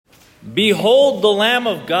Behold the Lamb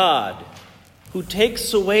of God, who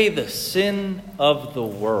takes away the sin of the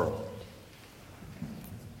world.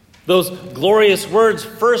 Those glorious words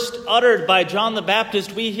first uttered by John the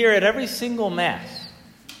Baptist, we hear at every single Mass.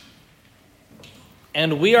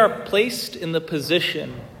 And we are placed in the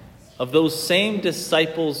position of those same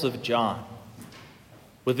disciples of John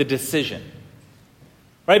with a decision.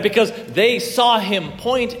 Right? Because they saw him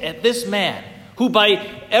point at this man who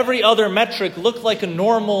by every other metric looked like a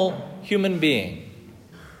normal human being.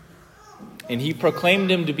 And he proclaimed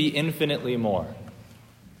him to be infinitely more.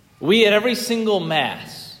 We at every single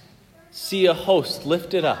Mass see a host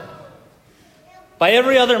lifted up. By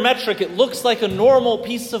every other metric, it looks like a normal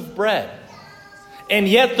piece of bread. And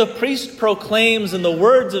yet the priest proclaims in the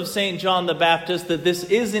words of St. John the Baptist that this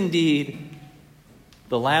is indeed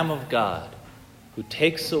the Lamb of God who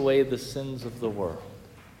takes away the sins of the world.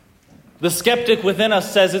 The skeptic within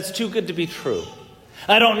us says it's too good to be true.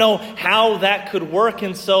 I don't know how that could work,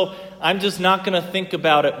 and so I'm just not going to think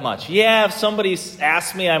about it much. Yeah, if somebody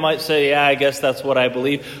asks me, I might say, yeah, I guess that's what I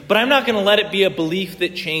believe. But I'm not going to let it be a belief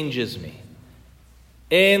that changes me.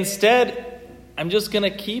 Instead, I'm just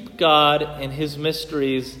going to keep God and his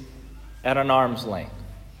mysteries at an arm's length.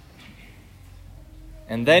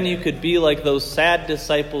 And then you could be like those sad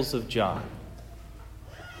disciples of John,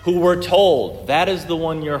 who were told, that is the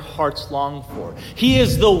one your hearts long for. He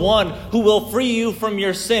is the one who will free you from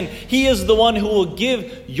your sin. He is the one who will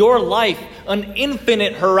give your life an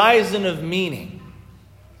infinite horizon of meaning.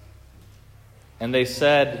 And they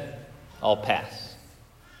said, I'll pass.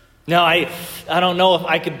 Now, I don't know if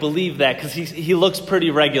I could believe that because he looks pretty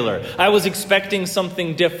regular. I was expecting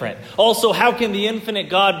something different. Also, how can the infinite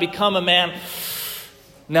God become a man?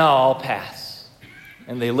 No, I'll pass.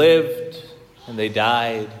 And they lived. And they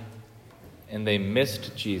died, and they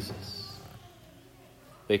missed Jesus.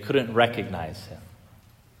 They couldn't recognize him.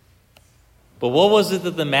 But what was it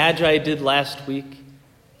that the Magi did last week,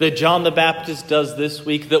 that John the Baptist does this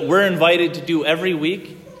week, that we're invited to do every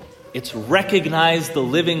week? It's recognize the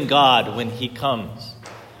living God when he comes,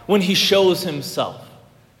 when he shows himself.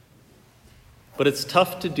 But it's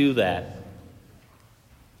tough to do that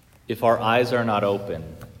if our eyes are not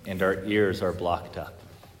open and our ears are blocked up.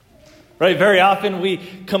 Right? Very often we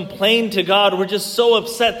complain to God. We're just so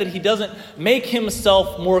upset that he doesn't make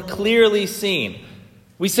himself more clearly seen.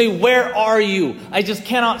 We say, where are you? I just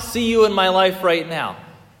cannot see you in my life right now.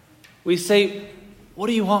 We say, what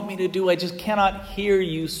do you want me to do? I just cannot hear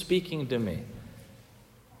you speaking to me.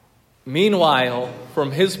 Meanwhile,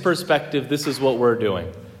 from his perspective, this is what we're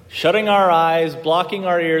doing. Shutting our eyes, blocking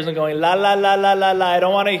our ears, and going, la, la, la, la, la, la. I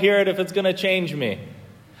don't want to hear it if it's going to change me.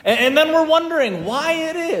 And then we're wondering why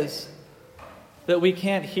it is that we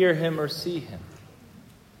can't hear him or see him.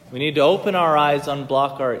 We need to open our eyes,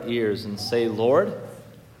 unblock our ears, and say, Lord,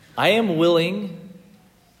 I am willing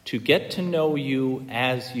to get to know you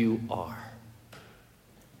as you are.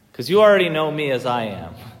 Because you already know me as I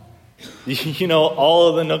am. You know all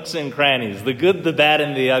of the nooks and crannies, the good, the bad,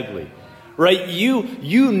 and the ugly. Right?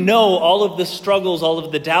 You know all of the struggles, all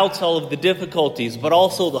of the doubts, all of the difficulties, but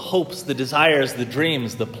also the hopes, the desires, the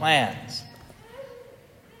dreams, the plans.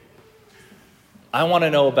 I want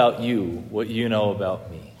to know about you what you know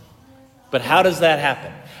about me. But how does that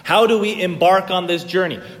happen? How do we embark on this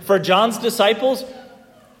journey? For John's disciples,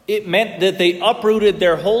 it meant that they uprooted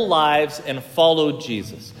their whole lives and followed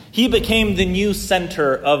Jesus. He became the new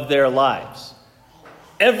center of their lives.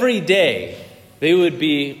 Every day, they would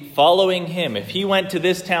be following him. If he went to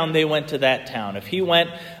this town, they went to that town. If he went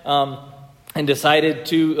and decided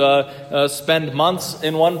to spend months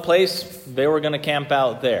in one place, they were going to camp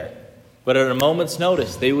out there. But at a moment's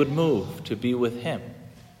notice, they would move to be with him.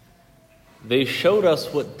 They showed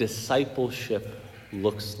us what discipleship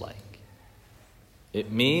looks like.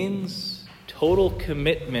 It means total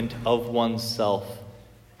commitment of oneself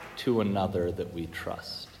to another that we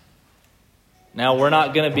trust. Now, we're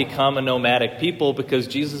not going to become a nomadic people because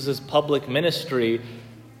Jesus' public ministry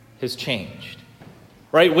has changed.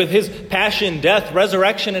 Right? With his passion, death,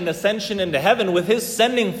 resurrection, and ascension into heaven, with his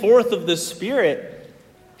sending forth of the Spirit,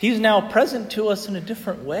 he's now present to us in a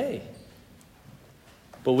different way.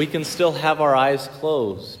 But we can still have our eyes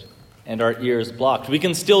closed and our ears blocked. We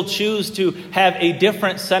can still choose to have a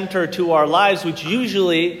different center to our lives, which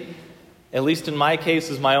usually, at least in my case,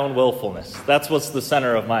 is my own willfulness. That's what's the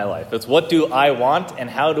center of my life. It's what do I want and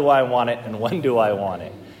how do I want it and when do I want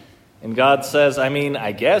it? And God says,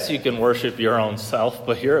 I guess you can worship your own self,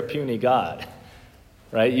 but you're a puny God.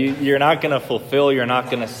 Right? You're not going to fulfill, you're not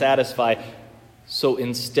going to satisfy. So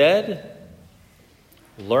instead,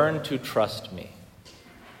 learn to trust me.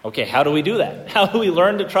 Okay, how do we do that? How do we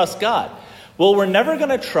learn to trust God? Well, we're never going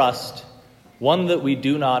to trust one that we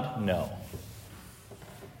do not know.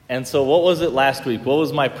 And so what was it last week? What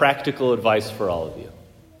was my practical advice for all of you?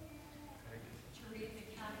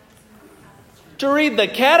 To read the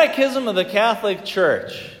Catechism of the Catholic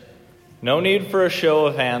Church. No need for a show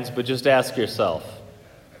of hands, but just ask yourself,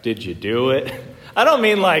 did you do it? I don't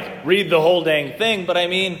mean like read the whole dang thing, but I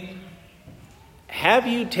mean, have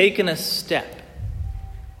you taken a step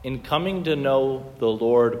in coming to know the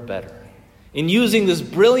Lord better? In using this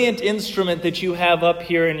brilliant instrument that you have up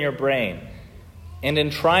here in your brain, and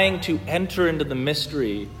in trying to enter into the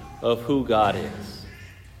mystery of who God is.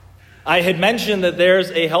 I had mentioned that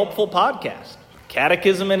there's a helpful podcast,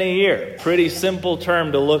 Catechism in a Year, pretty simple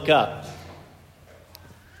term to look up.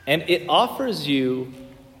 And it offers you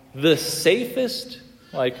the safest,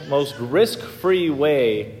 most risk-free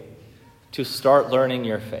way to start learning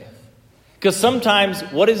your faith. Because sometimes,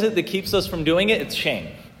 what is it that keeps us from doing it? It's shame.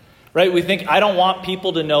 Right? We think, I don't want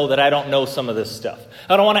people to know that I don't know some of this stuff.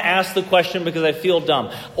 I don't want to ask the question because I feel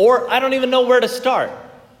dumb. Or I don't even know where to start.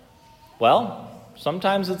 Well,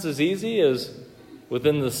 sometimes it's as easy as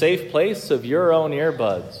within the safe place of your own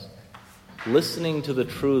earbuds, listening to the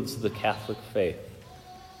truths of the Catholic faith.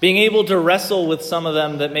 Being able to wrestle with some of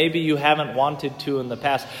them that maybe you haven't wanted to in the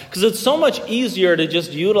past. Because it's so much easier to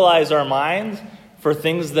just utilize our minds for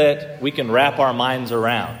things that we can wrap our minds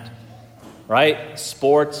around. Right?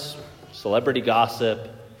 Sports, celebrity gossip,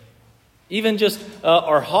 even just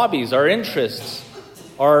our hobbies, our interests,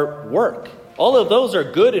 our work. All of those are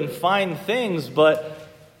good and fine things, but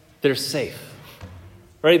they're safe.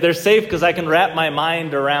 Right? They're safe because I can wrap my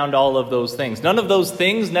mind around all of those things. None of those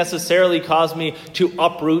things necessarily cause me to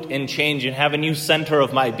uproot and change and have a new center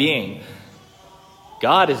of my being.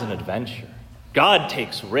 God is an adventure. God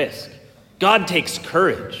takes risk. God takes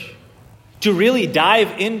courage. To really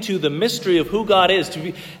dive into the mystery of who God is,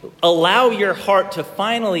 allow your heart to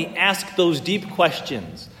finally ask those deep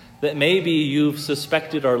questions that maybe you've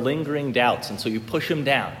suspected are lingering doubts, and so you push them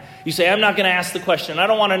down. You say, I'm not going to ask the question. I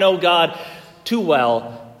don't want to know God too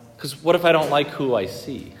well, because what if I don't like who I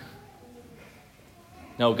see?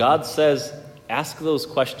 No, God says, ask those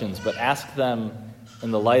questions, but ask them in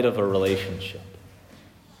the light of a relationship.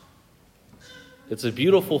 It's a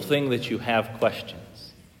beautiful thing that you have questions.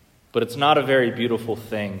 But it's not a very beautiful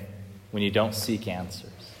thing when you don't seek answers.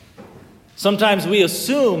 Sometimes we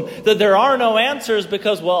assume that there are no answers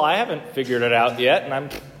because, well, I haven't figured it out yet, and I'm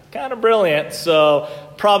kind of brilliant, so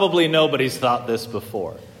probably nobody's thought this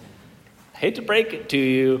before. I hate to break it to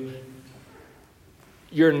you,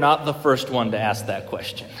 you're not the first one to ask that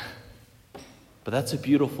question. But that's a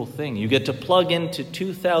beautiful thing. You get to plug into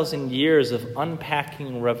 2,000 years of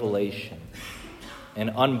unpacking revelation and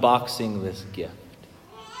unboxing this gift.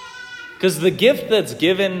 Because the gift that's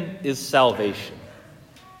given is salvation.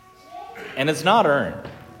 And it's not earned.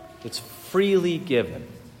 It's freely given.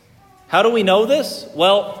 How do we know this?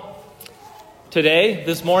 Well,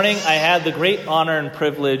 this morning, I had the great honor and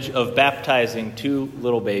privilege of baptizing 2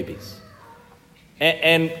 little babies.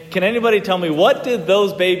 And can anybody tell me, what did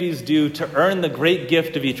those babies do to earn the great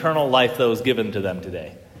gift of eternal life that was given to them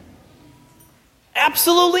today?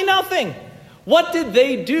 Absolutely nothing. What did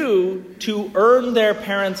they do to earn their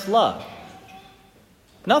parents' love?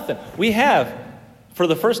 Nothing. We have, for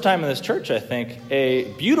the first time in this church, I think, a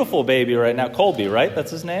beautiful baby right now. Colby, right?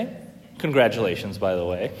 That's his name? Congratulations, by the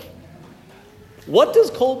way. What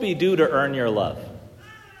does Colby do to earn your love?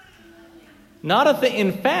 Not a thing.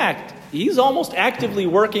 In fact, he's almost actively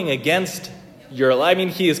working against your love. I mean,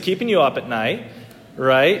 he is keeping you up at night,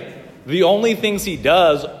 right? The only things he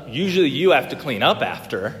does, usually you have to clean up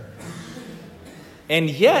after.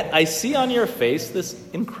 And yet, I see on your face this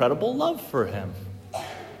incredible love for him.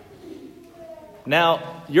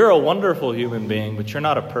 Now, you're a wonderful human being, but you're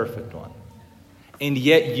not a perfect one. And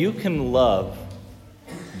yet you can love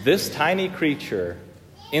this tiny creature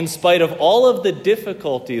in spite of all of the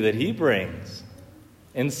difficulty that he brings.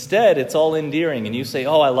 Instead, it's all endearing, and you say,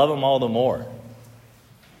 oh, I love him all the more.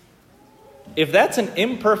 If that's an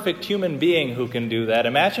imperfect human being who can do that,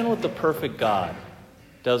 imagine what the perfect God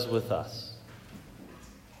does with us.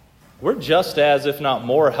 We're just as, if not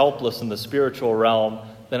more, helpless in the spiritual realm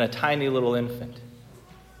than a tiny little infant.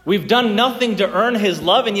 We've done nothing to earn his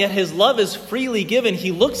love, and yet his love is freely given.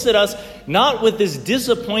 He looks at us not with this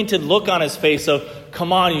disappointed look on his face of,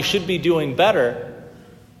 come on, you should be doing better,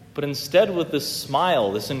 but instead with this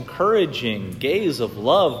smile, this encouraging gaze of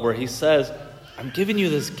love where he says, I'm giving you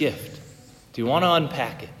this gift. Do you want to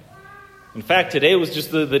unpack it? In fact, today was just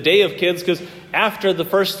the day of kids, because after the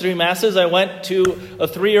first 3 masses, I went to a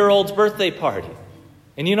 3-year-old's birthday party.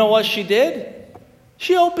 And you know what she did?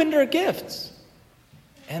 She opened her gifts.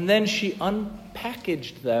 And then she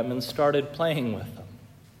unpackaged them and started playing with them.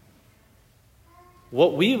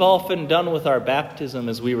 What we've often done with our baptism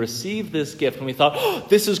is we receive this gift and we thought, oh,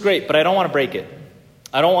 this is great, but I don't want to break it.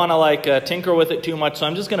 I don't want to tinker with it too much, so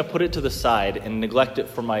I'm just going to put it to the side and neglect it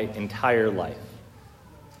for my entire life.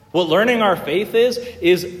 What learning our faith is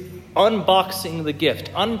unboxing the gift,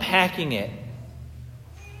 unpacking it,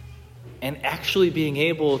 and actually being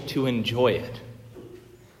able to enjoy it.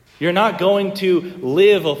 You're not going to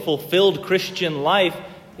live a fulfilled Christian life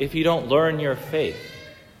if you don't learn your faith.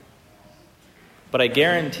 But I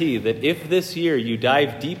guarantee that if this year you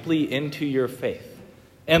dive deeply into your faith,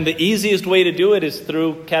 and the easiest way to do it is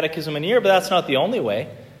through Catechism in a year, but that's not the only way.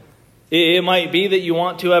 It might be that you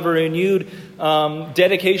want to have a renewed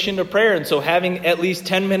dedication to prayer, and so having at least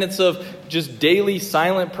 10 minutes of just daily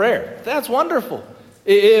silent prayer. That's wonderful.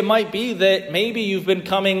 It might be that maybe you've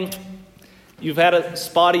had a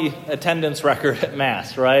spotty attendance record at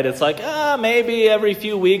Mass, right? It's like, maybe every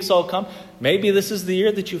few weeks I'll come. Maybe this is the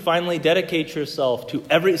year that you finally dedicate yourself to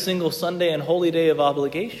every single Sunday and holy day of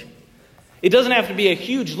obligation. It doesn't have to be a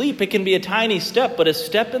huge leap. It can be a tiny step, but a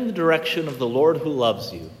step in the direction of the Lord who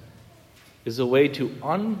loves you is a way to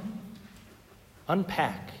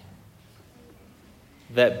unpack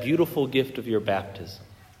that beautiful gift of your baptism,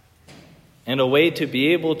 and a way to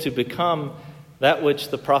be able to become that which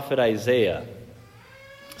the prophet Isaiah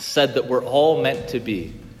said that we're all meant to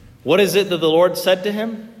be. What is it that the Lord said to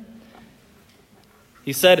him?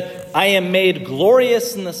 He said, I am made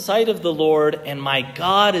glorious in the sight of the Lord, and my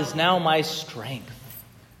God is now my strength.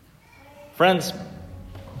 Friends,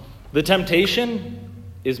 the temptation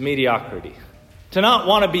is mediocrity. To not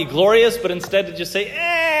want to be glorious, but instead to just say,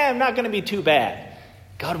 I'm not going to be too bad.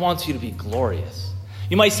 God wants you to be glorious.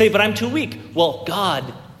 You might say, but I'm too weak. Well,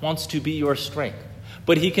 God wants to be your strength.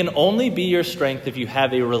 But he can only be your strength if you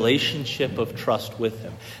have a relationship of trust with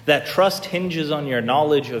him. That trust hinges on your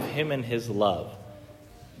knowledge of him and his love.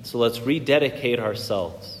 So let's rededicate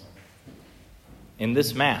ourselves in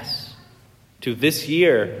this Mass to this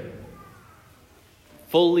year.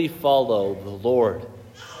 Fully follow the Lord,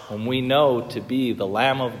 whom we know to be the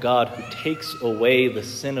Lamb of God who takes away the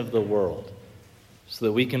sin of the world, so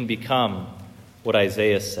that we can become what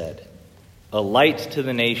Isaiah said, a light to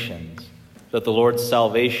the nations, that the Lord's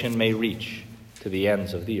salvation may reach to the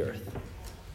ends of the earth.